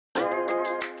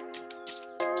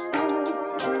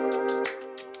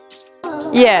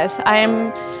Yes,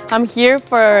 I'm here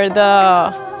for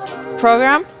the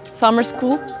program, summer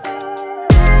school.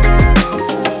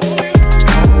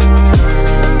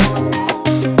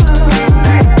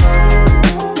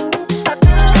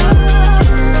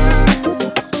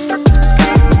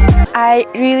 I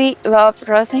really love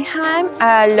Rosenheim.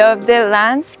 I love the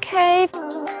landscape.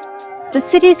 The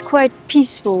city is quite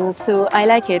peaceful, so I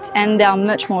like it, and there are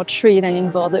much more trees than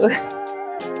in Bordeaux.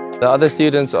 The other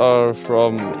students are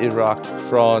from Iraq,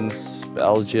 France,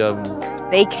 Belgium.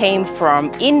 They came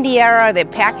from India,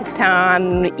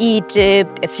 Pakistan,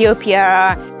 Egypt,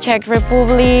 Ethiopia, Czech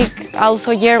Republic,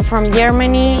 also here from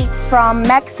Germany. From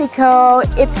Mexico,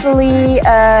 Italy,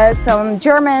 some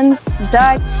Germans,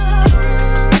 Dutch.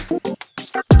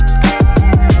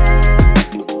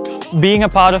 Being a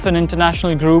part of an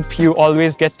international group, you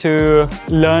always get to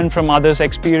learn from others'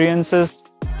 experiences.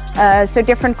 So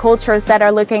different cultures that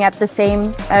are looking at the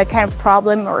same kind of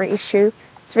problem or issue.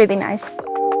 It's really nice.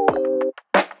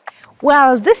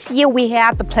 Well, this year we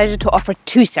had the pleasure to offer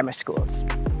 2 summer schools.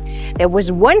 There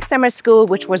was one summer school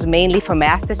which was mainly for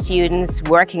master students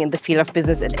working in the field of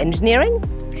business and engineering.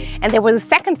 And there was a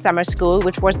second summer school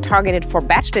which was targeted for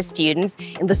bachelor students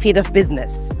in the field of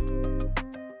business.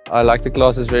 I like the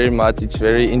classes very much. It's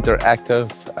very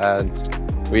interactive and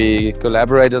we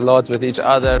collaborate a lot with each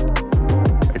other.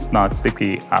 It's not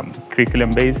strictly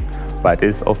curriculum-based, but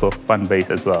it's also fun-based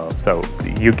as well. So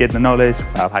you get the knowledge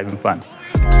while having fun.